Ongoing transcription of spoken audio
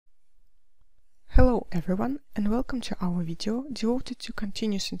Hello everyone, and welcome to our video devoted to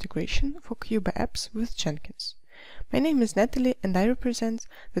continuous integration for CUBA apps with Jenkins. My name is Natalie and I represent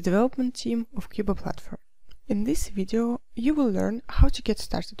the development team of CUBA platform. In this video, you will learn how to get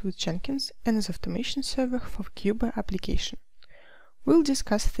started with Jenkins and its automation server for CUBA application. We'll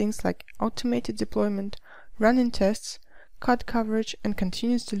discuss things like automated deployment, running tests, code coverage, and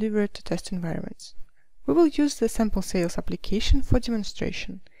continuous delivery to test environments. We will use the sample sales application for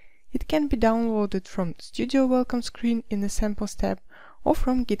demonstration. It can be downloaded from the Studio Welcome screen in the Samples tab or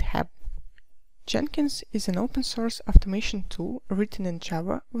from GitHub. Jenkins is an open-source automation tool written in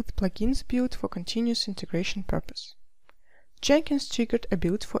Java with plugins built for continuous integration purpose. Jenkins triggered a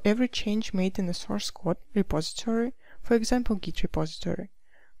build for every change made in the source code repository, for example Git repository.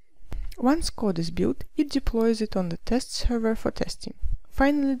 Once code is built, it deploys it on the test server for testing.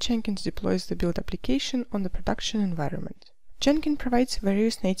 Finally, Jenkins deploys the build application on the production environment. Jenkins provides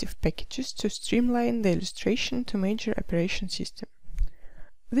various native packages to streamline the illustration to major operation system.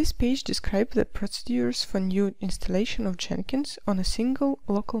 This page describes the procedures for new installation of Jenkins on a single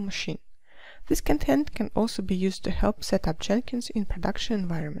local machine. This content can also be used to help set up Jenkins in production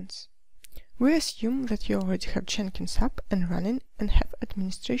environments. We assume that you already have Jenkins up and running and have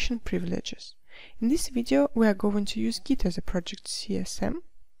administration privileges. In this video, we are going to use Git as a project CSM.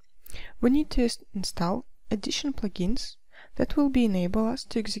 We need to install additional plugins that will enable us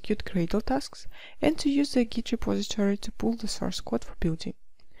to execute Gradle tasks and to use the Git repository to pull the source code for building.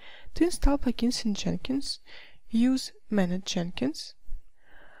 To install plugins in Jenkins, use Manage Jenkins,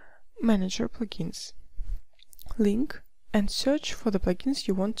 Manager Plugins, link, and search for the plugins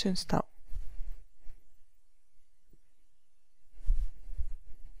you want to install.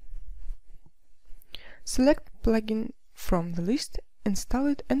 Select plugin from the list, install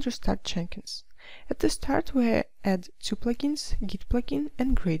it, and restart Jenkins. At the start, we add two plugins, Git plugin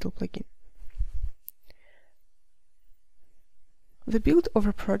and Gradle plugin. The build of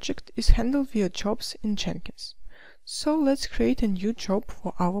a project is handled via jobs in Jenkins. So let's create a new job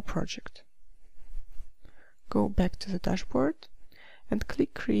for our project. Go back to the dashboard and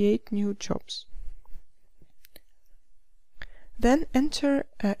click Create New Jobs. Then enter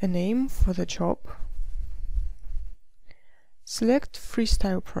a name for the job. Select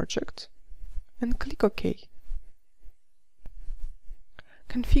Freestyle Project and click OK.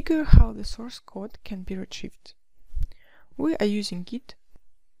 Configure how the source code can be retrieved. We are using Git,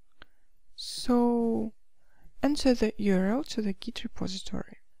 so enter the URL to the Git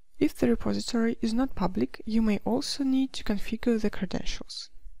repository. If the repository is not public, you may also need to configure the credentials.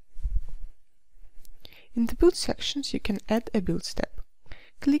 In the build sections, you can add a build step.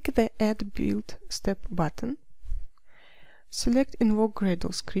 Click the Add Build Step button. Select Invoke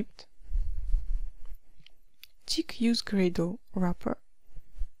Gradle script. Tick Use Gradle wrapper.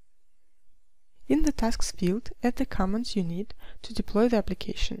 In the Tasks field, add the commands you need to deploy the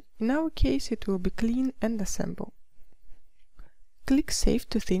application. In our case, it will be clean and assemble. Click Save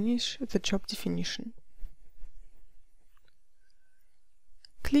to finish the job definition.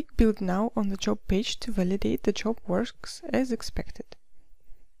 Click Build Now on the job page to validate the job works as expected.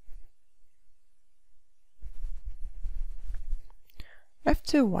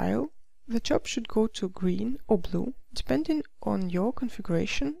 After a while, the job should go to green or blue, depending on your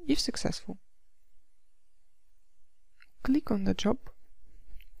configuration if successful. Click on the job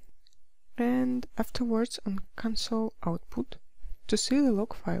and afterwards on console output to see the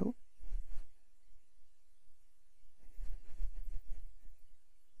log file.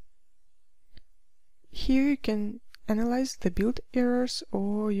 Here you can analyze the build errors,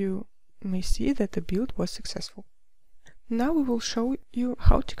 or you may see that the build was successful. Now we will show you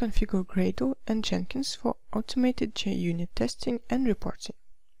how to configure Gradle and Jenkins for automated JUnit testing and reporting.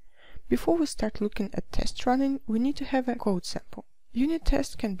 Before we start looking at test running, we need to have a code sample. Unit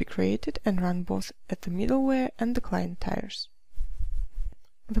tests can be created and run both at the middleware and the client tiers.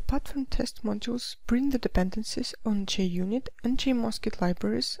 The platform test modules bring the dependencies on JUnit and JMosquit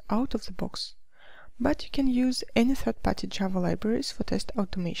libraries out of the box, but you can use any third-party Java libraries for test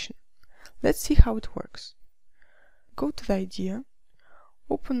automation. Let's see how it works. Go to the IDEA,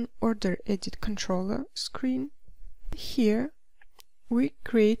 open Order Edit Controller screen. Here, we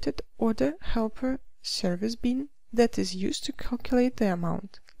created Order Helper service bin that is used to calculate the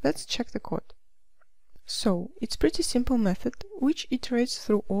amount. Let's check the code. So, it's a pretty simple method which iterates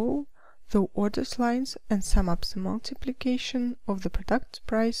through all the orders lines and sum up the multiplication of the product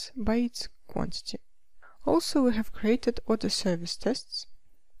price by its quantity. Also, we have created order service tests.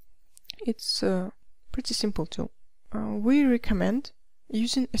 It's a pretty simple tool. We recommend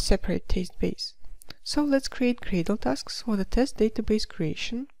using a separate test base. So let's create Gradle tasks for the test database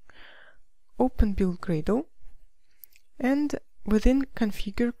creation open build Gradle, and within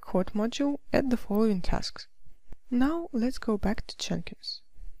configure code module add the following tasks. Now let's go back to Jenkins.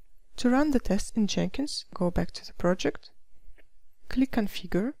 To run the test in Jenkins, go back to the project, click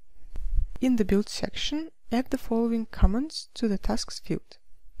configure. In the build section, add the following commands to the tasks field.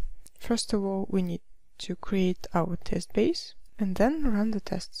 First of all, we need to create our test base and then run the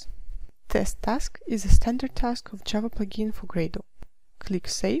tests. Test task is a standard task of Java plugin for Gradle. Click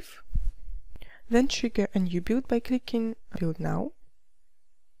Save, then trigger a new build by clicking Build Now,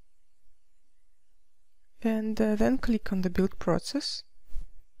 and then click on the build process,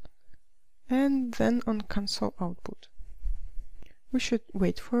 and then on console output. We should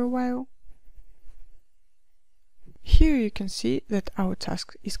wait for a while. Here you can see that our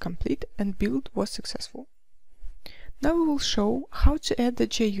task is complete and build was successful. Now we will show how to add the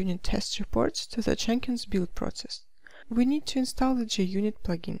JUnit test reports to the Jenkins build process. We need to install the JUnit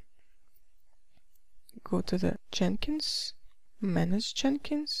plugin. Go to the Jenkins, Manage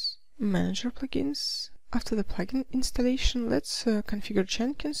Jenkins, Manager Plugins. After the plugin installation, let's configure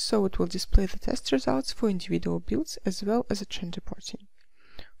Jenkins so it will display the test results for individual builds as well as a trend reporting.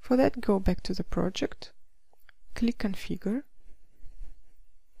 For that, go back to the project, click Configure,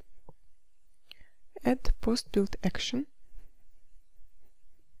 add post-build action,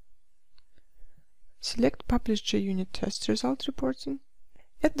 select Publish JUnit test result reporting,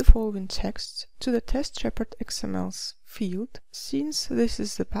 add the following text to the test report XML field, since this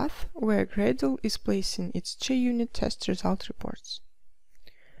is the path where Gradle is placing its JUnit test result reports.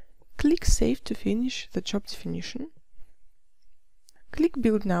 Click Save to finish the job definition. Click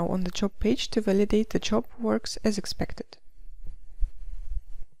Build Now on the job page to validate the job works as expected.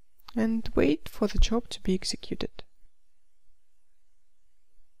 And wait for the job to be executed.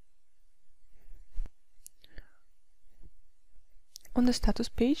 On the status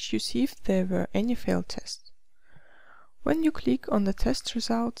page, you see if there were any failed tests. When you click on the test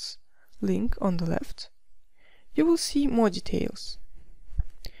results link on the left, you will see more details.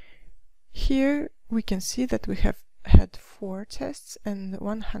 Here we can see that we have had 4 tests and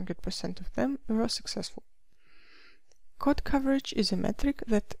 100% of them were successful. Code coverage is a metric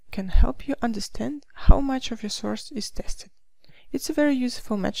that can help you understand how much of your source is tested. It's a very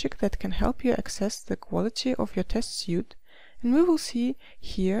useful metric that can help you assess the quality of your test suite, and we will see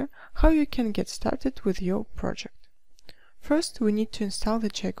here how you can get started with your project. First, we need to install the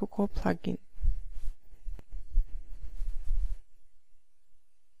CUBA plugin.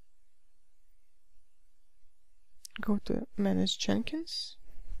 Go to Manage Jenkins,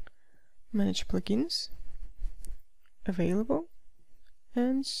 Manage Plugins, Available,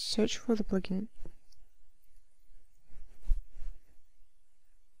 and search for the plugin.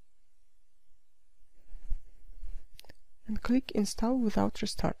 And click Install without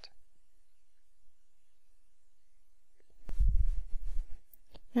restart.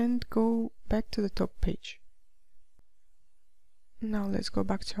 And go back to the top page. Now let's go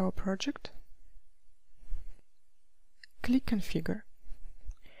back to our project. Click Configure.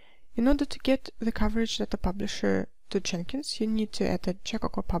 In order to get the coverage data publisher to Jenkins, you need to add a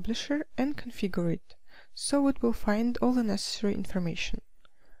CUBA publisher and configure it, so it will find all the necessary information.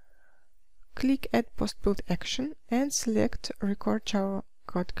 Click Add Post-Build Action and select Record Java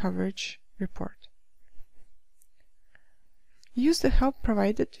Code Coverage Report. Use the help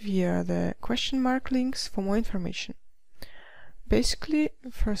provided via the question mark links for more information. Basically,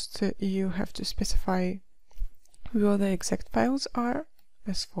 first you have to specify where the exact files are,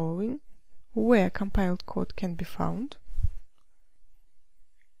 as following: where compiled code can be found,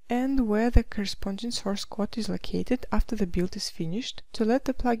 and where the corresponding source code is located after the build is finished, to let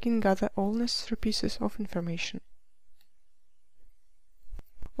the plugin gather all necessary pieces of information.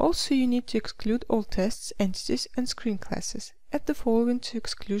 Also, you need to exclude all tests, entities, and screen classes. Add the following to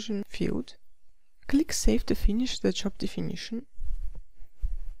exclusion field. Click Save to finish the job definition.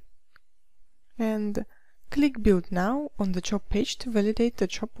 And click Build Now on the job page to validate the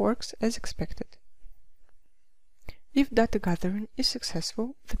job works as expected. If data gathering is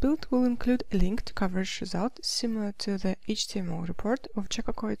successful, the build will include a link to coverage result similar to the HTML report of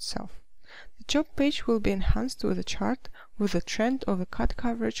CUBA itself. The job page will be enhanced with a chart with the trend of the cut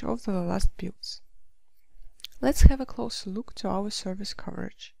coverage of the last builds. Let's have a closer look to our service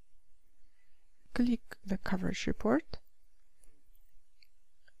coverage. Click the coverage report.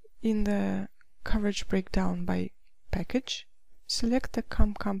 In the coverage breakdown by package, select the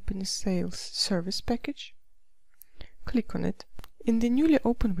company sales service package. Click on it. In the newly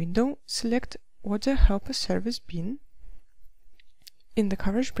opened window, select Order Helper Service bin in the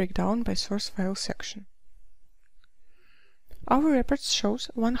coverage breakdown by source file section. Our report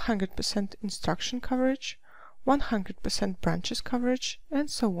shows 100% instruction coverage, 100% branches coverage, and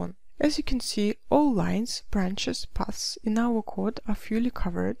so on. As you can see, all lines, branches, paths in our code are fully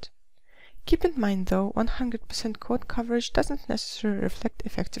covered. Keep in mind though, 100% code coverage doesn't necessarily reflect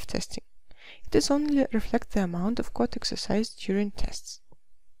effective testing. It does only reflect the amount of code exercised during tests.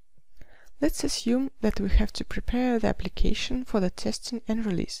 Let's assume that we have to prepare the application for the testing and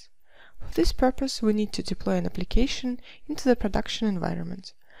release. For this purpose, we need to deploy an application into the production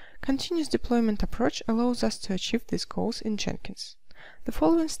environment. Continuous deployment approach allows us to achieve these goals in Jenkins. The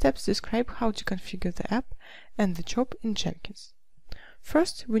following steps describe how to configure the app and the job in Jenkins.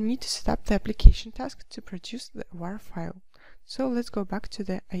 First, we need to set up the application task to produce the WAR file. So let's go back to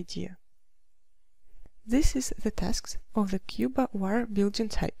the idea. This is the tasks of the CUBA WAR building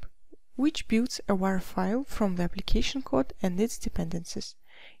type, which builds a WAR file from the application code and its dependencies.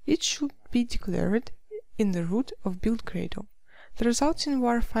 It should be declared in the root of build Gradle. The resulting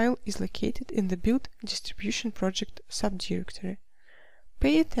WAR file is located in the build distribution project subdirectory.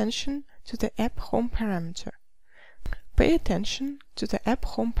 Pay attention to the app home parameter.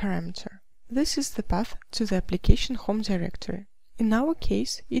 This is the path to the application home directory. In our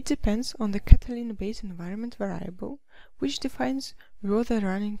case, it depends on the Catalina base environment variable, which defines where the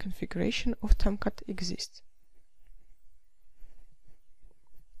running configuration of Tomcat exists.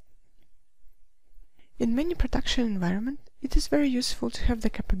 In many production environments, it is very useful to have the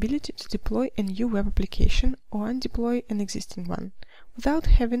capability to deploy a new web application or undeploy an existing one, without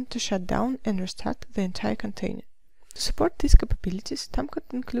having to shut down and restart the entire container. To support these capabilities, Tomcat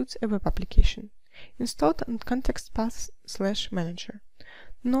includes a web application, installed on context path/manager.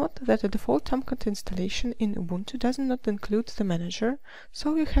 Note that a default Tomcat installation in Ubuntu does not include the manager,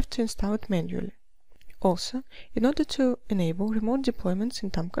 so you have to install it manually. Also, in order to enable remote deployments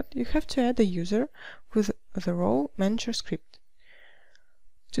in Tomcat, you have to add a user with the role manager script.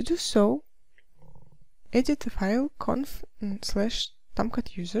 To do so, edit the file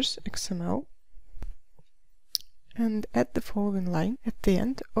conf/tomcatusers.xml and add the following line at the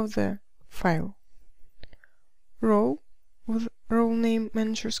end of the file. Role with role name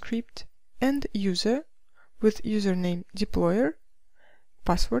manager script and user with username deployer,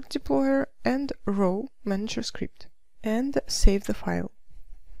 password deployer, and role manager script, and save the file.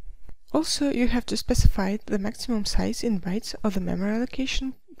 Also, you have to specify the maximum size in bytes of the memory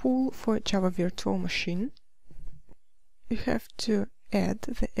allocation pool for Java Virtual Machine. You have to add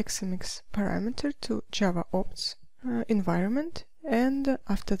the XMX parameter to Java Ops environment, and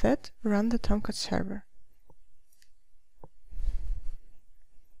after that run the Tomcat server.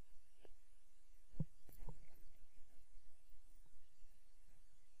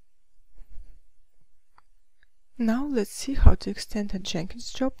 Now let's see how to extend a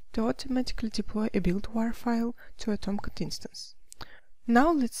Jenkins job to automatically deploy a build WAR file to a Tomcat instance.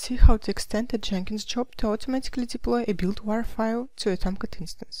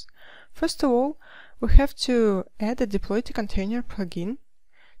 First of all, we have to add a deploy to container plugin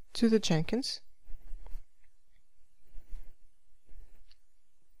to the Jenkins.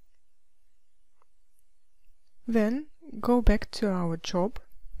 Then go back to our job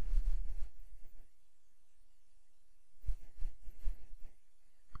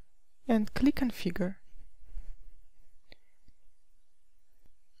and click Configure.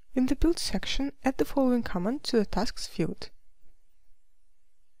 In the Build section, add the following command to the Tasks field.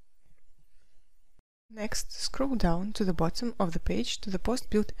 Next, scroll down to the bottom of the page to the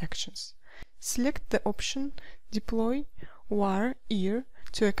post-build actions. Select the option Deploy WAR EAR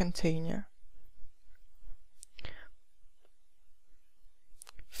to a container.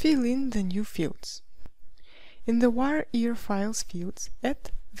 Fill in the new fields. In the WAR EAR files fields,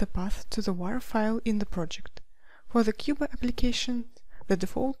 add the path to the WAR file in the project. For the CUBA application, the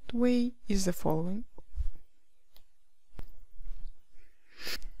default way is the following.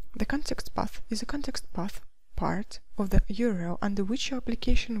 The context path is a context path part of the URL under which your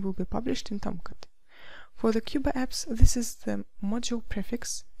application will be published in Tomcat. For the CUBA apps, this is the module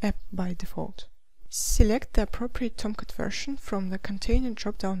prefix app by default. Select the appropriate Tomcat version from the container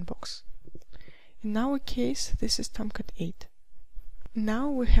drop-down box. In our case, this is Tomcat 8. Now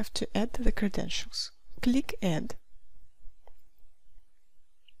we have to add the credentials. Click Add.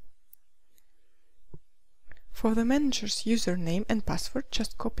 For the manager's username and password,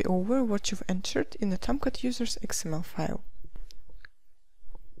 just copy over what you've entered in the Tomcat user's XML file.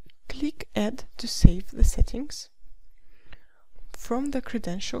 Click Add to save the settings. From the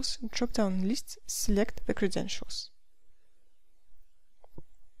credentials drop-down list, select the credentials.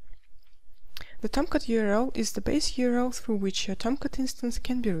 The Tomcat URL is the base URL through which your Tomcat instance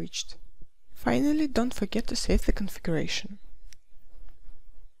can be reached. Finally, don't forget to save the configuration.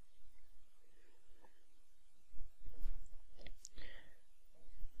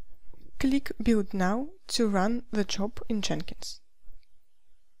 Click Build Now to run the job in Jenkins.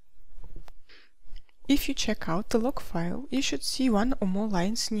 If you check out the log file, you should see one or more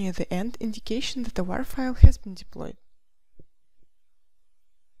lines near the end indication that the WAR file has been deployed.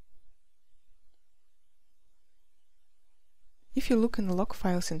 If you look in the log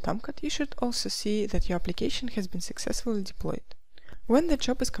files in Tomcat, you should also see that your application has been successfully deployed. When the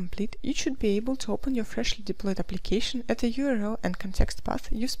job is complete, you should be able to open your freshly deployed application at the URL and context path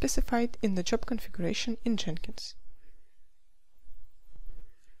you specified in the job configuration in Jenkins.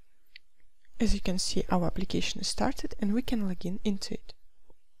 As you can see, our application is started and we can log in into it.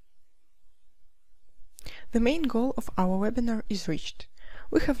 The main goal of our webinar is reached.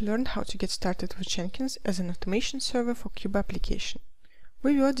 We have learned how to get started with Jenkins as an automation server for CUBA application.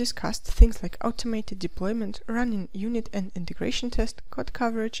 We will discuss things like automated deployment, running unit and integration test, code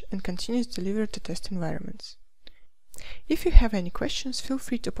coverage, and continuous delivery to test environments. If you have any questions, feel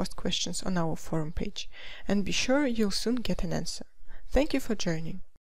free to post questions on our forum page, and be sure you'll soon get an answer. Thank you for joining.